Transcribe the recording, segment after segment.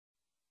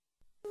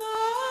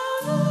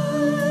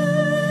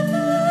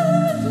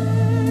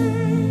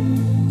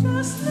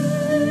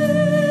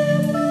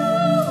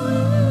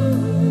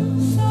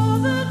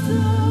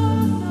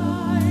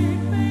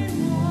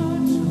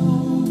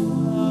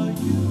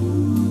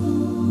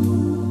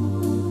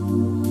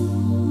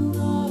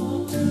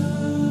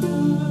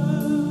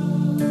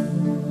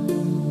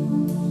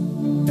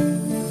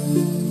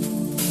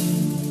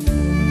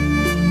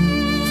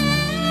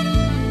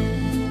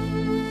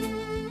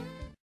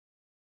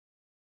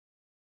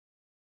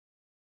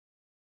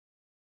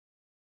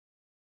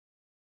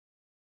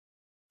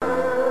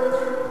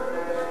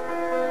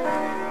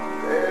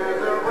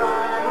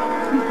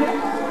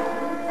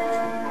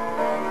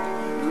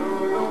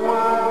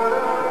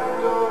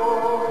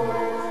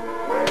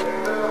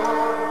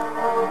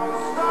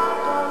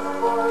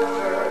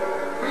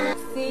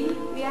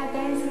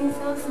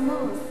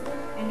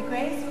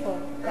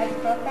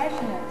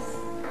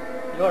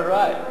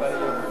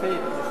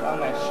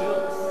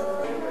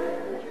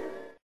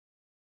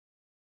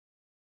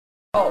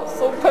Oh,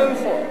 so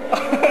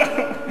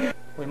painful.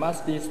 We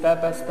must be step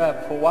by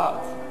step for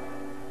waltz.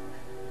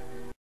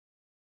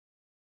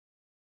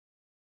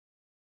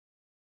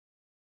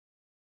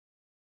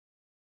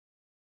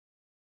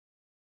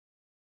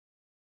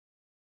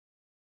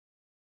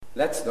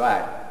 That's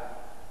right.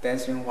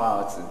 Dancing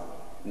waltz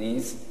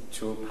needs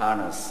two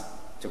partners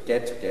to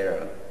get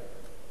together,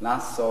 not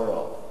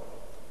solo.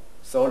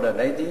 So the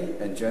lady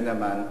and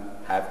gentleman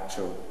have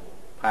to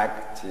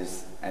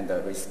practice and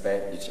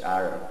respect each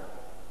other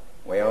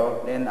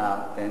while they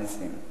are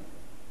dancing.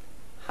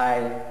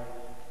 Hi,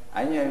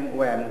 I am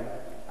when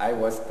I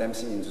was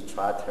dancing in the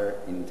theater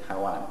in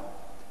Taiwan.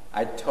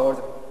 I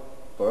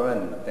taught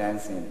ballroom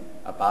dancing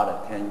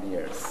about 10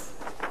 years.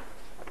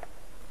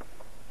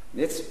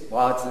 This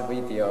waltz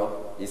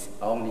video is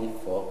only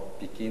for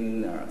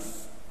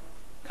beginners.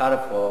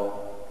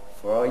 Colorful,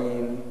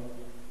 flowing,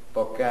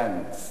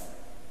 bookends,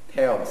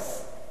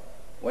 tails,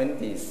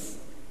 windies,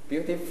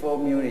 beautiful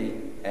music,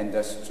 and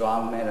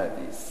strong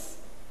melodies.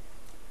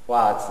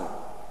 Waltz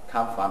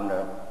come from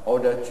the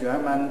old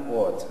German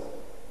word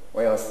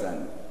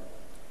Wilson,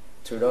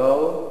 to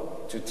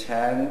roll, to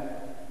turn,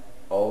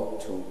 or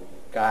to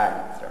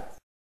guide.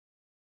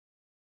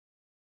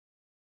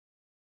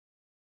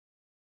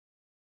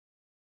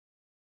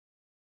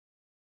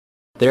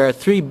 There are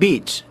 3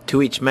 beats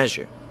to each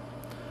measure.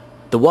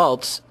 The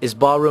waltz is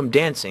ballroom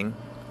dancing,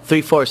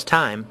 3/4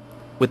 time,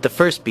 with the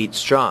first beat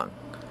strong.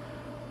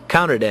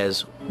 Counted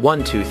as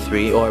 1, 2,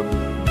 3 or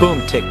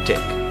boom tick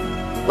tick.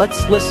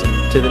 Let's listen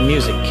to the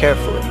music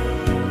carefully.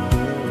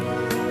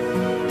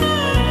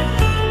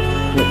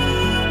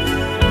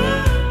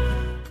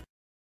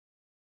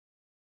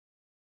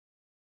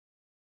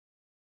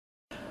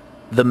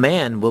 The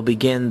man will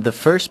begin the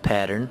first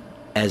pattern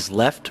as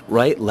left,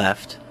 right,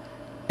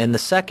 and the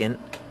second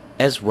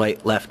as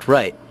right, left,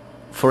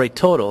 for a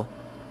total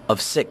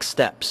of 6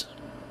 steps.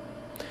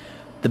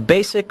 The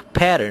basic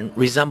pattern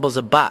resembles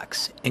a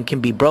box and can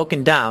be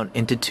broken down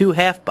into 2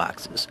 half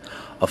boxes,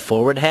 a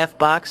forward half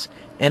box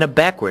and a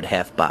backward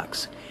half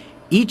box.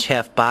 Each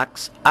half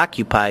box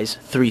occupies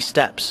 3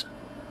 steps.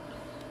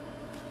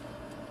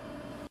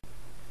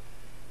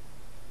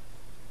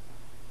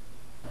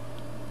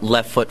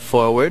 Left foot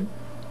forward,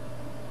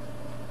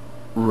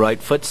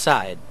 right foot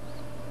side,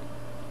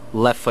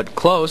 left foot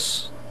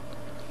close,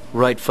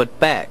 right foot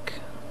back,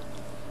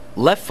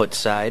 left foot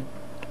side,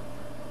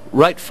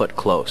 right foot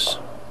close.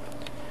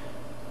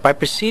 By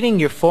preceding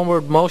your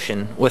forward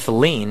motion with a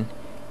lean,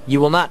 you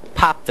will not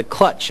pop the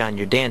clutch on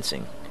your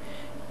dancing.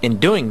 In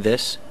doing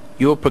this,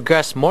 you will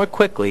progress more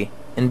quickly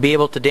and be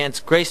able to dance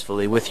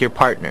gracefully with your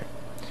partner.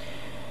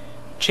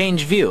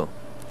 Change view.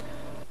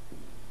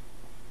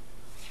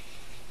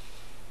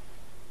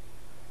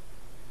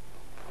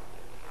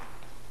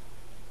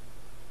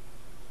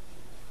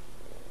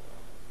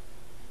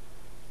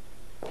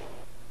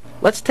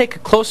 Let's take a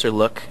closer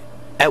look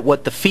at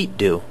what the feet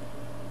do.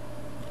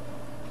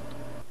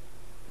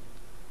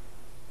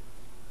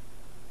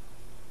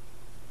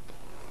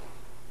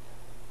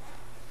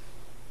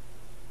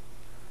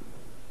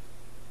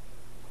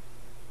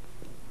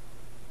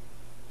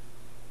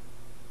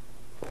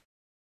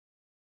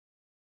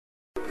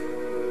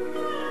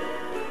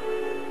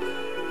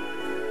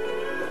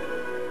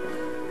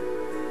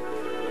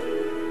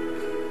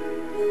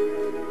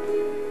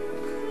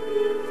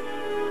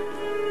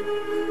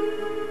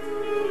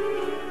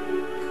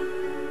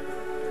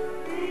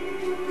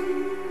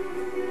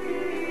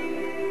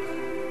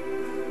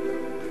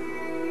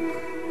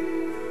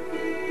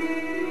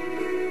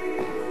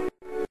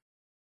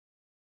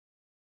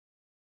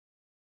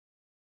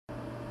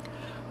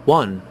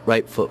 One,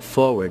 right foot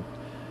forward.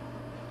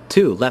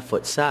 2, left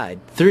foot side.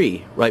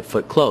 3, right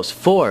foot close.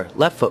 4,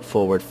 left foot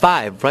forward.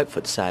 5, right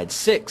foot side.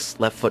 6,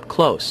 left foot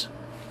close.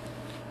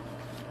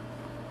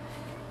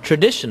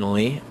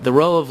 Traditionally, the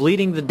role of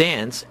leading the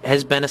dance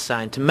has been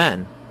assigned to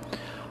men,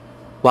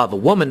 while the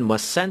woman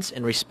must sense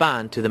and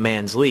respond to the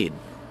man's lead.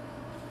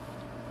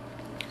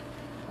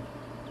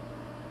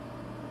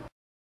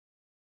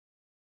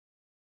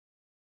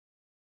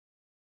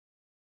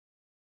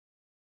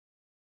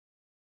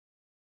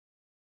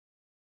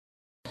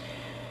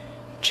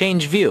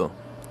 Change view.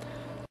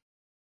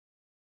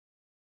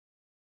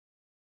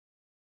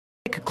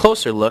 Take a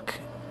closer look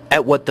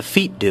at what the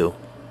feet do.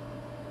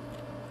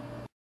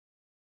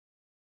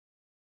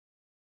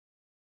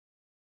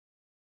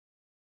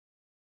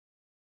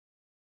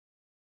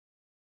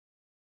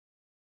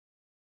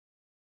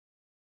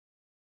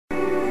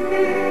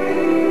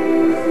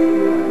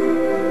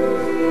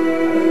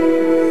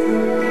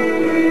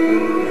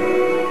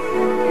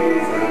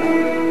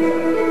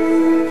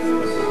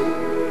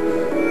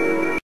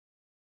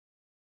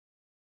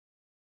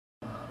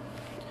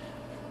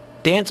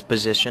 Dance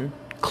position,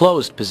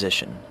 closed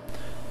position.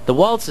 The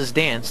waltz is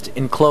danced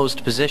in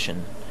closed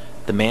position.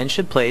 The man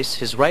should place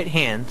his right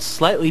hand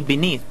slightly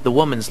beneath the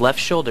woman's left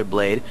shoulder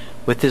blade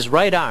with his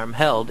right arm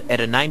held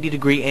at a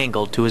 90-degree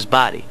angle to his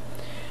body.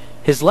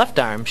 His left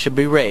arm should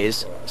be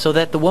raised so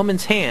that the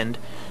woman's hand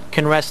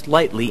can rest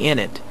lightly in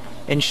it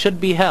and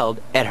should be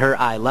held at her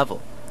eye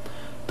level.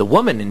 The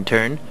woman, in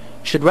turn,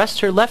 should rest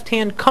her left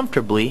hand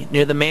comfortably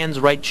near the man's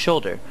right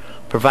shoulder,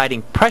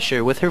 providing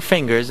pressure with her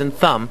fingers and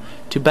thumb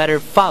to better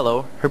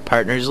follow her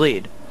partner's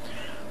lead.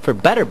 For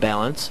better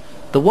balance,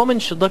 the woman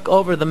should look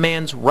over the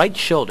man's right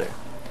shoulder.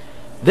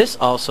 This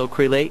also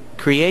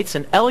creates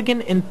an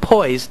elegant and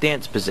poised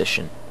dance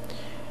position.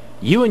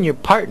 You and your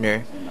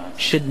partner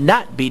should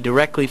not be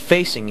directly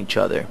facing each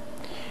other.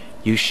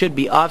 You should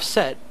be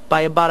offset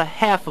by about a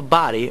half a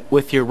body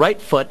with your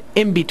right foot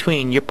in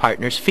between your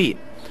partner's feet.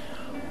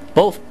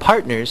 Both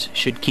partners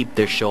should keep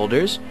their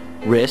shoulders,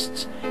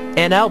 wrists,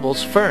 and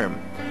elbows firm.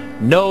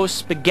 No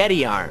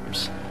spaghetti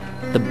arms.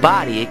 The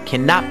body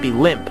cannot be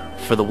limp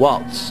for the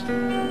waltz.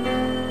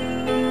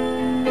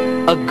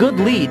 A good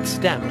lead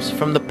stems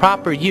from the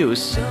proper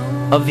use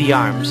of the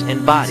arms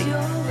and body.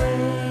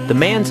 The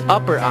man's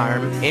upper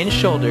arm and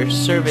shoulder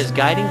serve as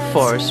guiding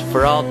force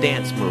for all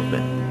dance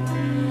movement.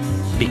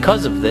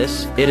 Because of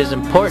this, it is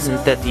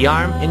important that the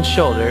arm and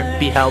shoulder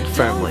be held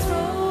firmly.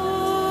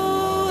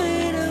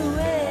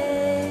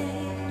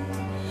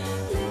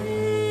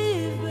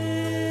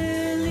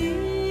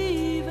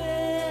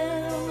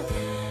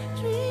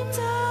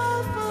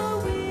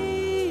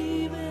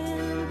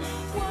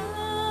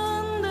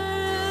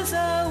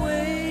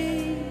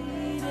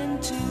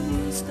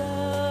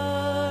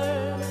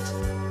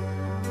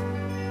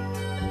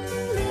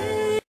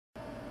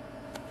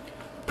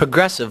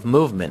 Progressive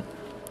movement.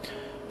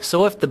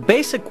 So if the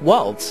basic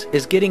waltz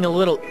is getting a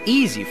little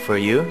easy for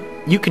you,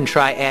 you can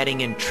try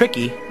adding in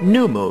tricky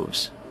new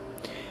moves.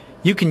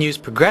 You can use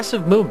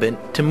progressive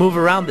movement to move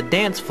around the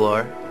dance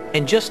floor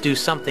and just do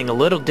something a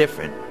little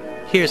different.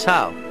 Here's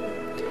how.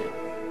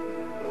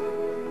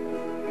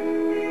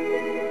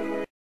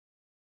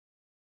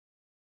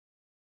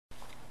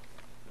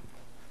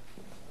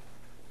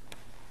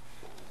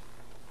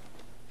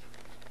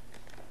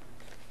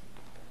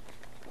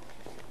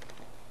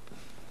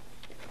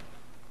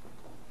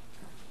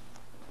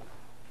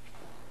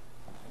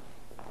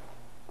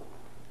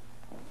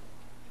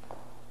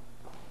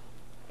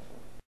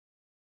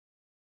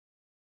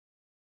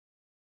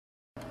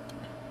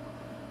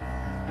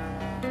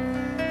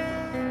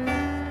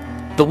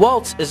 The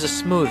waltz is a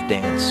smooth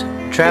dance,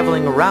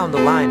 traveling around the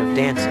line of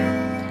dancing.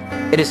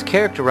 It is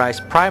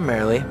characterized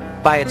primarily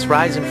by its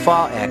rise and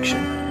fall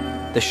action.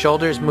 The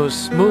shoulders move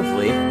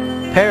smoothly,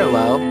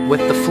 parallel with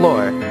the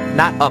floor,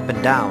 not up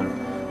and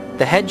down.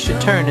 The head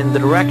should turn in the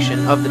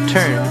direction of the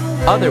turn,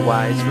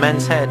 otherwise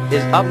men's head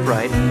is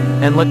upright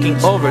and looking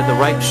over the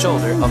right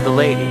shoulder of the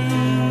lady.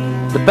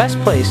 The best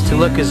place to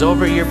look is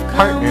over your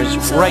partner's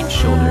right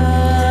shoulder.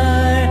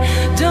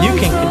 You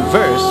can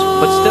converse,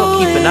 but still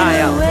keep an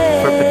eye out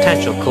for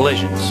potential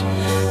collisions.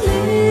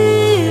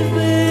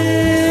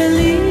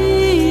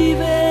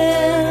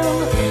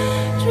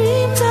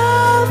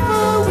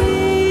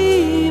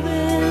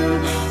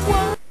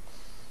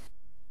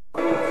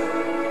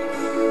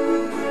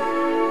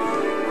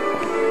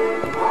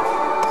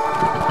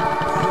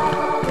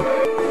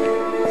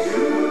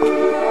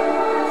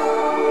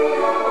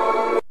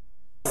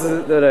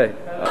对不对？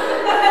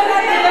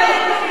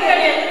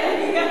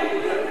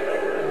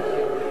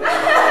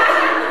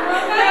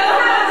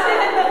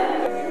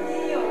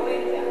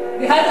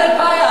你还在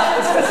拍啊？